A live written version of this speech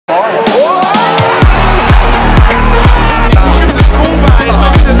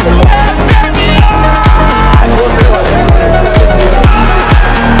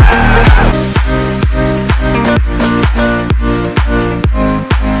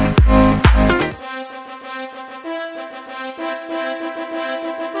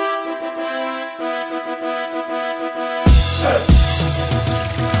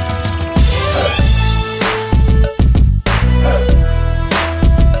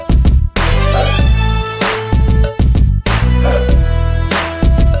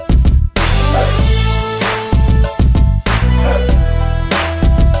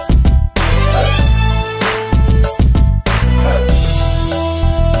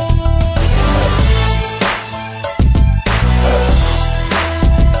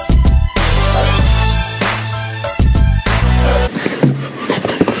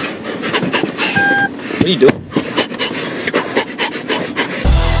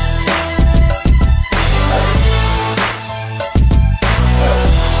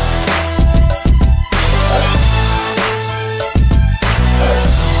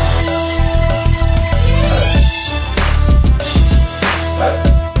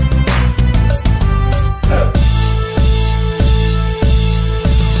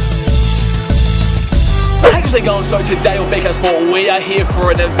So today on BKRsport, we are here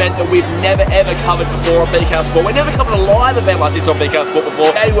for an event that we've never ever covered before on BKRsport. We've never covered a live event like this on BKRsport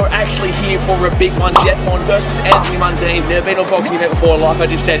before. Today we're actually here for a big one. Jeff Horn versus Anthony Mundine. Never been to a boxing event before, like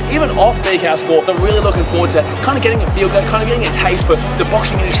I just said. Even off BKRsport, I'm really looking forward to kind of getting a feel good, kind of getting a taste for the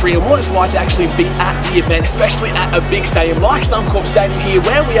boxing industry and what it's like to actually be at the event, especially at a big stadium like Suncorp Stadium here,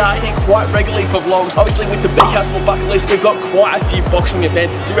 where we are here quite regularly for vlogs. Obviously with the BKRsport bucket list, we've got quite a few boxing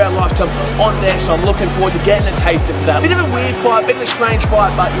events through our lifetime on there, so I'm looking forward to getting a taste of that. Bit of a weird fight, bit of a strange fight,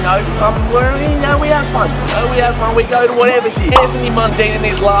 but we have fun. We have fun. We go to whatever's here. Anthony Mundine in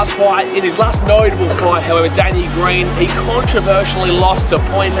his last fight, in his last notable fight, however, Danny Green, he controversially lost a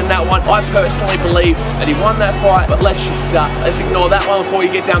point in that one. I personally believe that he won that fight, but let's ignore that one before we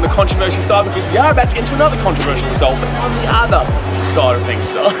get down the controversy side, because we are about to get into another controversial result, but on the other side of things.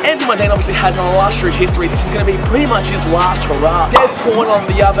 So Anthony Mundine obviously has an illustrious history. This is going to be pretty much his last hurrah. Jeff Horn, on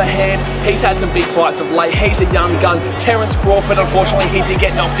the other hand, he's had some big fights of late. He's a young gun. Terence Crawford, unfortunately, he did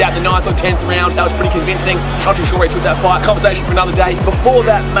get knocked out the 9th or 10th round. That was pretty convincing. Not too sure where he took that fight. Conversation for another day. Before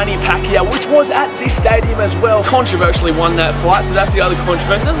that, Manny Pacquiao, which was at this stadium as well, controversially won that fight. So that's the other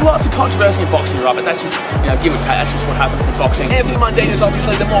controversy. There's lots of controversy in boxing, right? But that's just, give or take. That's just what happens in boxing. Anthony Mundine is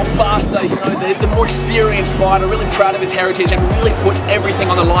obviously the more faster, the more experienced fighter. Really proud of his heritage and really puts everything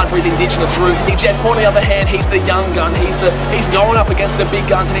on the line for his indigenous roots. Jeff Horn, on the other hand, he's the young gun. He's going up against the big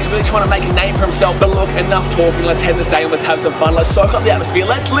guns, and he's really trying to make a name for himself. But look, enough talking. Let's head to the stadium. Let's have some fun. Let's soak up the atmosphere.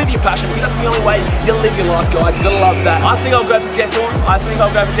 Let's live your passion, because that's the only way you live your life, guys. You gotta love that. I think I'll go for Jeff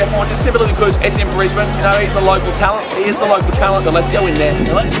Horn. Just simply because it's in Brisbane. He's the local talent. He is the local talent. But let's go in there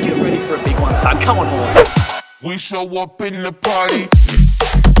and let's get ready for a big one, son. Come on, Horn. We show up in the party.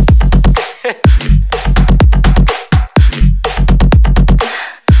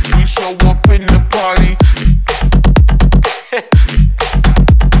 We show up in the party.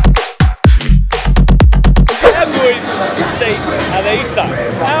 How good seats are these, son?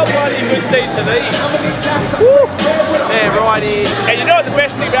 How bloody good seats are these? Woo! They're right here. And you know what the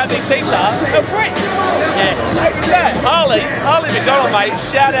best thing about these seats are? They're free. Yeah. Look at that. Harley McDonald, mate,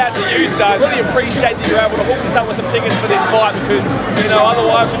 shout out to you, son. Really appreciate that you're able to hook us up with some tickets for this fight, because,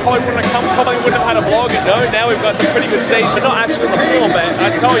 otherwise we probably wouldn't have had a vlog. Now we've got some pretty good seats. They're not actually on the floor, man.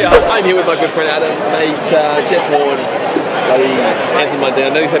 I tell you. I'm here with my good friend Adam, mate, Jeff Horn, Anthony Mundine.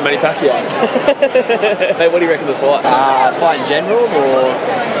 I know you said Manny Pacquiao. Mate, what do you reckon of the fight? Fight in general, or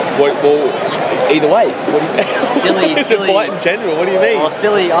well, either way. Silly. The fight in general. What do you mean? Well,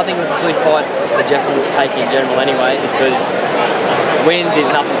 silly. I think it's a silly fight for Jeff Horn to take in general, anyway, because wins is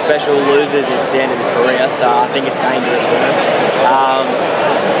nothing special. Loses, it's the end of his career. So I think it's dangerous for him.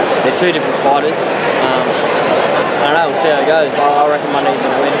 They're two different fighters. I don't know, we'll see how it goes. I reckon Mundine's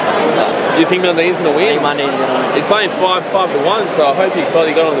going to win. So. You think Mundine's going to win? I think Mundine's going to win. He's playing 5-1, so I hope he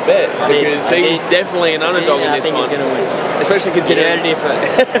probably got on the bet, because he's definitely an underdog in this one. I think he's going to win. Especially considering you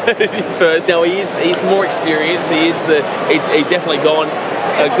heard it here first. Now he's more experienced. He's definitely gone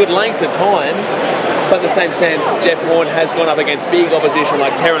a good length of time. But in the same sense, Jeff Horn has gone up against big opposition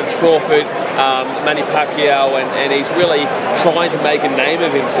like Terence Crawford, Manny Pacquiao, and he's really trying to make a name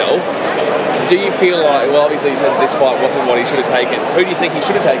of himself. Do you feel like, well, obviously you said this fight wasn't what he should have taken. Who do you think he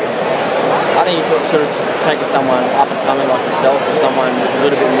should have taken? I think he should have taken someone up and coming like himself, or someone with a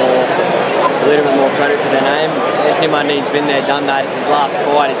little bit more credit to their name. Anthony Mundine's been there, done that. It's his last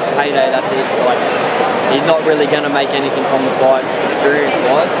fight. It's a payday. That's it. He's not really going to make anything from the fight,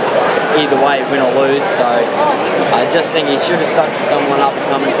 experience-wise. Either way, win or lose. So I just think he should have stuck to someone up and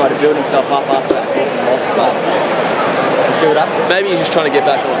come and try to build himself up after that loss. But we'll see what happens. Maybe he's just trying to get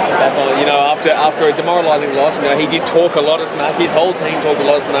back on. After a demoralising loss, he did talk a lot of smack. His whole team talked a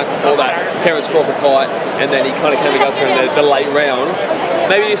lot of smack before that Terence Crawford fight, and then he kind of came together in the late rounds.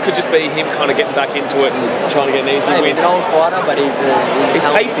 Maybe this could just be him kind of getting back into it and trying to get an easy win. He's an old fighter, but he's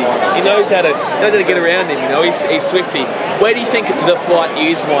pacey. He knows how to get around him. He's swifty. Where do you think the fight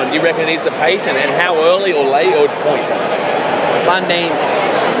is won? Do you reckon it is the pace, and how early or late or points? Mundine's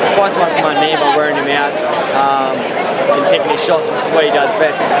fight's one for Mundine by wearing him out. And picking his shots, which is what he does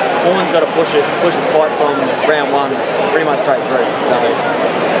best. Horn's got to push the fight from round one pretty much straight through. So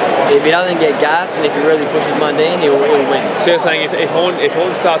if he doesn't get gassed, and if he really pushes Mundine, he'll win. So you're saying if Horn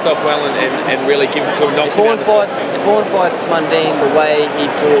starts off well and really gives it to him, if Horn fights Mundine the way he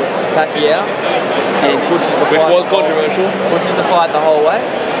fought Pacquiao and pushes the fight, which was controversial, pushes the fight the whole way,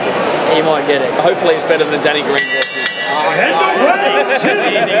 he might get it. Hopefully it's better than Danny Green versus.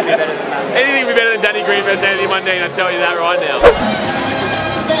 Anything be better than Danny Green versus Anthony Mundine, I'll tell you that right now.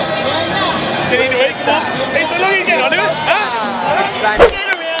 Get into it, he's looking, get onto it, Get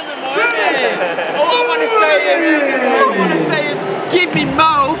around the moment. All I want to say is, give me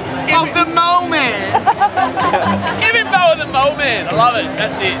more of the moment. Mo man, I love it.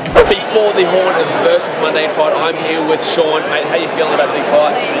 That's it. Before the Horn versus Mundine fight, I'm here with Sean. Mate, how you feeling about the big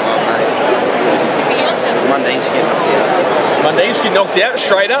fight? Mundine should get knocked out. Mundine should get knocked out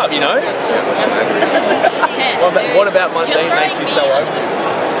straight up, you know? What about Mundine makes you so open?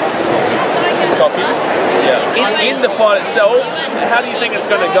 Just copy. Yeah. In the fight itself, how do you think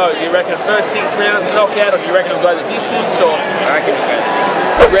it's going to go? Do you reckon first 6 rounds a knockout, or do you reckon it'll go the distance? Or I reckon it'll go the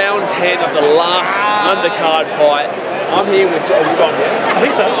distance. Round 10 of the last undercard fight. I'm here with John. I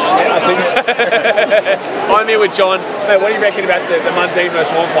think so. Yeah, I think so. I'm here with John. Mate, what do you reckon about the Mundine versus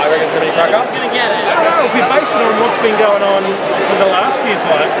Horn fight? Reckon it's going to be a cracker? I don't know, if we base it on what's been going on for the last few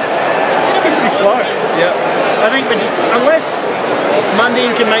fights, it's going to be pretty slow. Yeah. I think, but just unless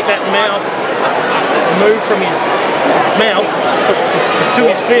Mundine can make that mouth move from his mouth to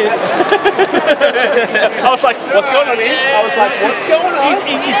his fist. I was like, what's going on here? I was like, what's going on?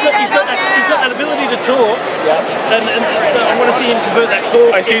 He's got that ability to talk. Yeah. And so I want to see him convert that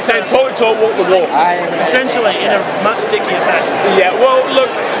talk. Oh, so you're saying talk the talk, walk the walk? Essentially, in a much dickier fashion. Yeah, well,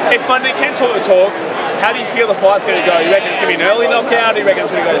 look, if Mundine can talk the talk, how do you feel the fight's going to go? You reckon it's going to be an early knockout? Do you reckon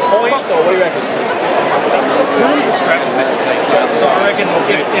it's going to go to points? Or what do you reckon? Who's a scrap? So I reckon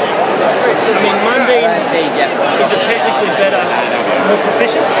if Mundine is a technically better, more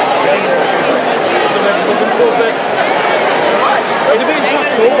proficient. That's what I'm looking for, but it'll be a tough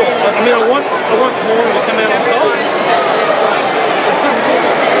call. I mean, I want Horn to come out on top. It's a tough call.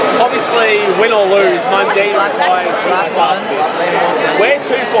 Obviously, win or lose, Mundine retires pretty much after this. Where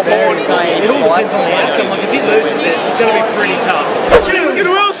to for Horn? It all depends on the outcome. Like, if he loses this, it's going to be pretty tough. Get a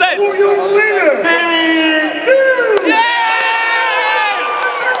Wilson! For your winner,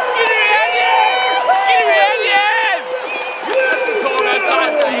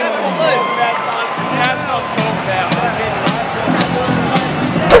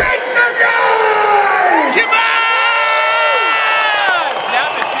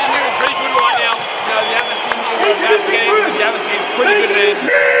 Jaski is pretty good at this.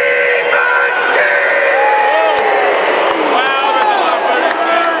 Wow, there's a lot of boos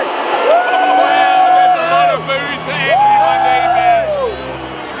there. Wow, there's a lot of boos for Anthony Mundine,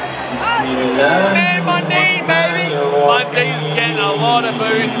 man. Man, Mundine, baby. Mundine's getting a lot of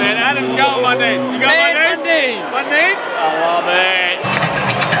boos, man. Adam's going, Mundine. You got Mundine? Mundine? I love it.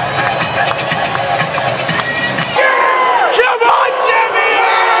 Come on, Jimmy!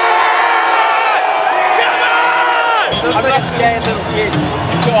 Looks like a scared little kid.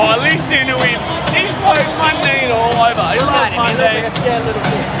 Oh, listen to him. He's like Mundine all over. He loves Mundine. He looks like a scared little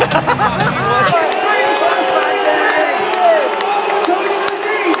kid.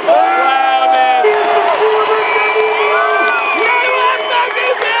 Wow, man.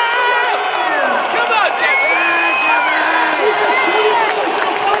 Come on,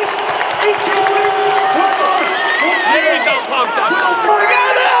 Jimmy's all pumped up.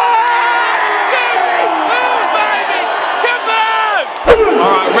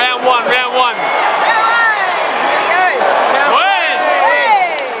 Alright, round one.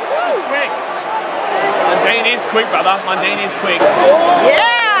 Mundine is quick, brother. Mundine is quick.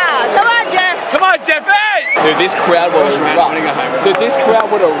 Yeah! Come on, Jeff! Come on, Jeffy! Dude, this crowd would erupt. Dude, this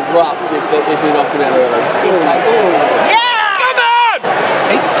crowd would erupt if we knocked him out early. Yeah! Come on!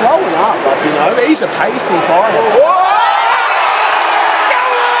 He's slowing up, like, you know. He's a pacey fighter.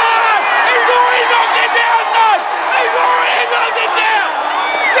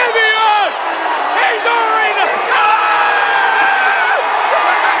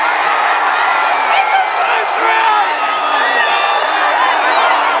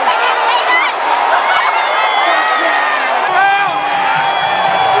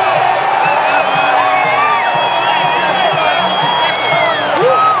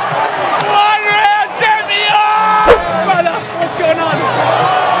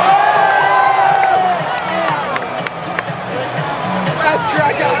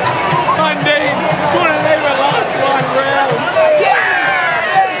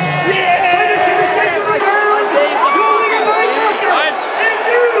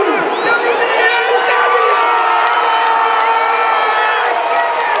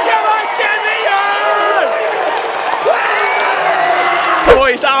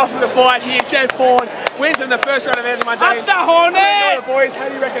 After the fight here, Jeff Horn wins in the first round of Anthony Mundine. Up the Hornet! Boys, how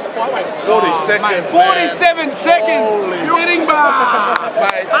do you reckon the fight went? 40 seconds. 47 seconds! Hitting bar!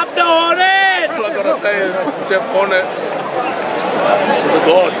 Mate, Up the Hornet! all I gotta say is Jeff Hornet is a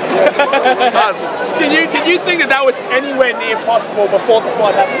god. Us. Did you think that was anywhere near possible before the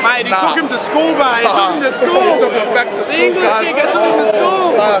fight happened? Mate, he took him to school, mate. He took him to school. He took him back to school. The English kicker took him to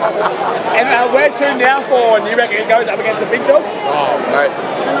school. class. And where to now for? And you reckon it goes up against the big dogs? Oh, mate.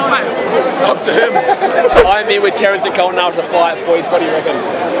 Up to him. I'm here with Terence and Colton after the fight, boys. What do you reckon?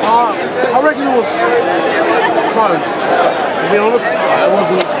 I reckon it was fun. To be honest, it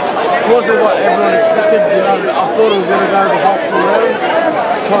wasn't what everyone expected. You know, I thought it was going to go the half of the round,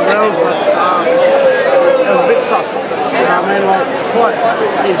 12 rounds, but it was a bit sus. You know what I mean? Like, fight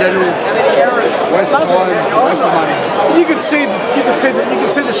in general. Waste of time, waste of money. You could see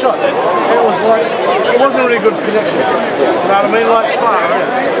the shot. It was like, it wasn't a really good connection. You know what I mean? Like, far.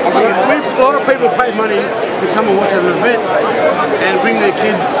 A lot of people pay money to come and watch an event and bring their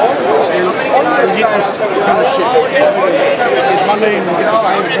kids and get this kind of shit. Monday we get the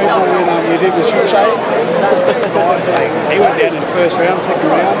same people when we did the shoot show. He went down in the first round, second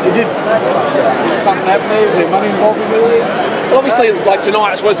round. He did. Something happened there. Is there money involved in it? Obviously, like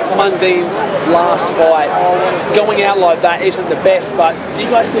tonight was Mundine's last fight. Going out like that isn't the best, but do you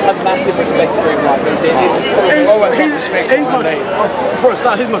guys still have massive respect for him? Like, is it still Always got respect for Mundine. For a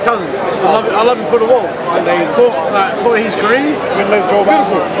start, he's my cousin. I love him for the wall. Mundine. For his career, win-lose draw,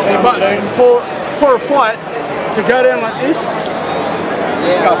 beautiful. But for a fight to go down like this,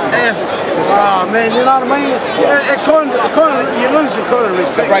 disgusting. Yes. Oh man, you know what I mean? You lose your kind of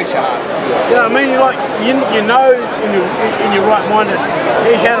respect. Breaks your heart. You know what I mean? You know in your right mind that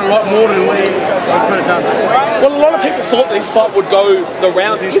he had a lot more than what he could have done. Well, a lot of people thought this fight would go the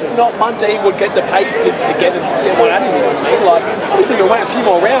rounds. If not, Mundine would get the pace to get one at him. You know what I mean? Like, obviously, if we went a few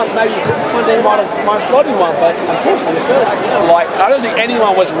more rounds, maybe Mundine might have slotted one. But unfortunately, the first, like, I don't think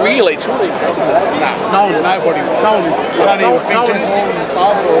anyone was really truly expecting that. Nobody was. I don't even think just all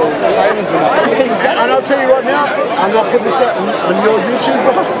father or trainers or nothing. And I'll tell you right now, I'm not putting this out on your YouTube,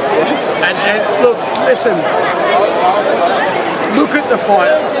 bro. And look, listen. Look at the fight.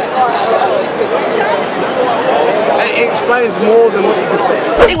 It explains more than what you can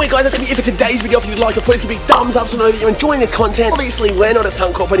say. Anyway guys, that's going to be it for today's video. If you'd like it, please give me a thumbs up so I know that you're enjoying this content. Obviously, we're not at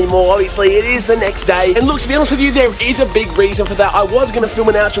Suncorp anymore. Obviously, it is the next day. And look, to be honest with you, there is a big reason for that. I was going to film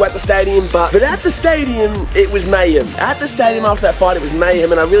an outro at the stadium, but at the stadium, it was mayhem. At the stadium after that fight, it was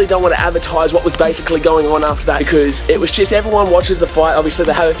mayhem, and I really don't want to advertise what was basically going on after that, because it was just everyone watches the fight. Obviously,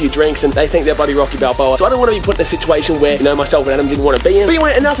 they have a few drinks, and they think they're bloody Rocky Balboa. So I don't want to be put in a situation where, you know, myself and Adam didn't want to be in. But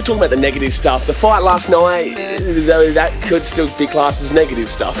anyway, enough of talking about the negative stuff. The fight last night, though, that could still be classed as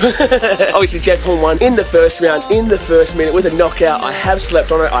negative stuff. Obviously, Jeff Horn won in the first round, in the first minute, with a knockout. I have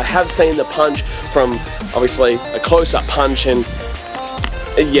slept on it. I have seen the punch from, obviously, a close-up punch, and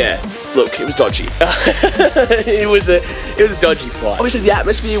yeah, look, it was dodgy. it was a dodgy fight. Obviously, the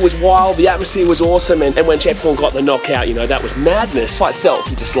atmosphere was wild, the atmosphere was awesome, and when Jeff Horn got the knockout, you know, that was madness. By itself,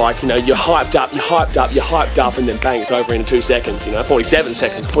 you're just like, you know, you're hyped up, and then bang, it's over in 2 seconds, you know, 47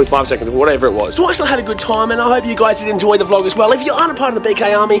 seconds, 45 seconds, or whatever it was. So I still had a good time, and I hope you guys did enjoy the vlog as well. If you aren't a part of the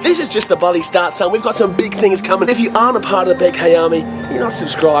BK Army, this is just the bloody start, son. We've got some big things coming. If you aren't a part of the BK Army, you're not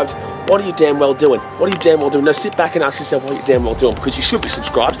subscribed, what are you damn well doing? What are you damn well doing? Now sit back and ask yourself what you're damn well doing, because you should be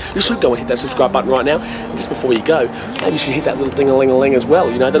subscribed. You should go and hit that subscribe button right now. And just before you go, maybe you should hit that little ding-a-ling-a-ling as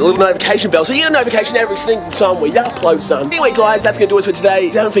well, you know, that little notification bell, so you get a notification every single time we upload, son. Anyway, guys, that's going to do us for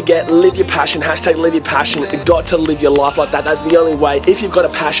today. Don't forget, live your passion, hashtag live your passion. You've got to live your life like that. That's the only way. If you've got a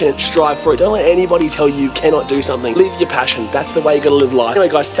passion, strive for it. Don't let anybody tell you cannot do something. Live your passion. That's the way you got to live life.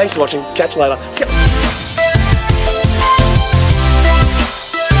 Anyway, guys, thanks for watching. Catch you later. See ya.